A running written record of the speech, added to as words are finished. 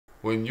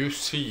When you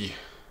see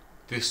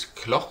this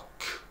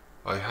clock,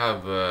 I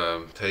have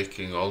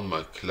taking all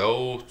my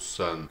clothes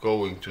and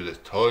going to the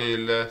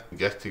toilet,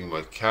 getting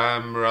my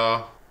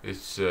camera.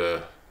 It's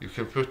you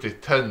can put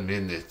it 10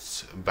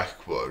 minutes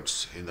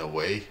backwards in a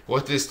way.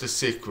 What is the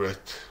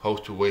secret how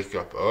to wake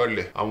up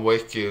early? I'm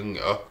waking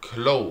up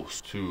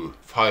close to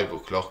 5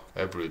 o'clock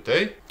every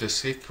day. The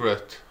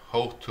secret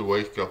how to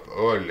wake up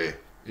early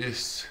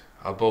is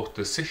about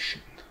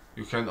decision.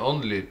 You can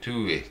only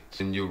do it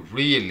when you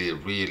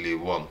really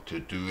want to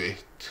do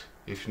it.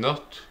 If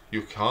not,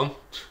 you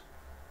can't.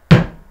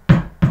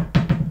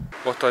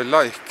 What I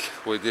like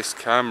with this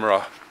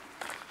camera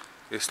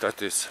is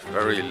that it's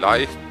very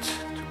light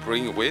to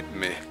bring with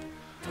me.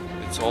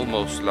 It's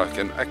almost like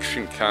an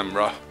action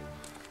camera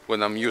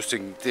when I'm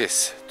using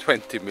this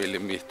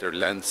 20mm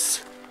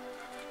lens.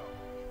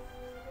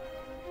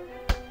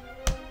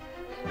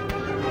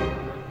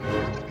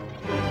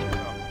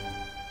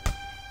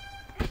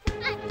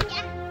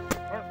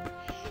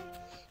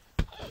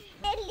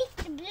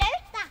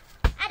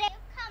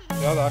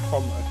 Ja, der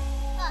kommer.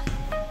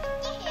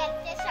 Ikke helt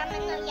det samme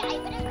når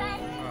jeg bruker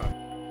den.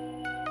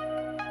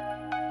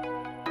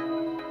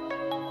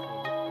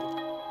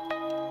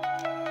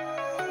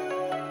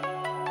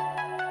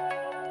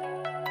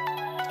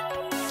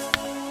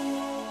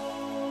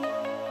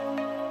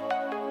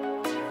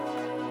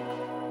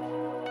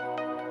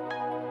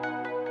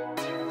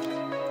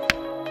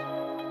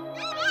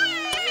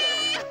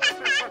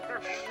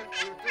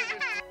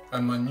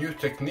 And my new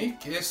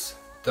technique is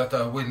that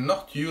I will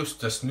not use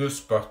the snooze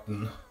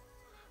button.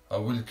 I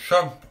will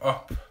jump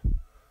up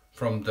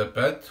from the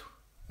bed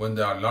when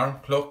the alarm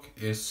clock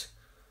is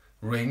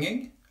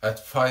ringing at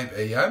 5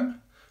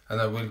 AM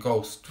and I will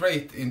go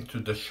straight into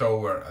the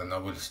shower and I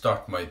will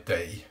start my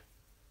day.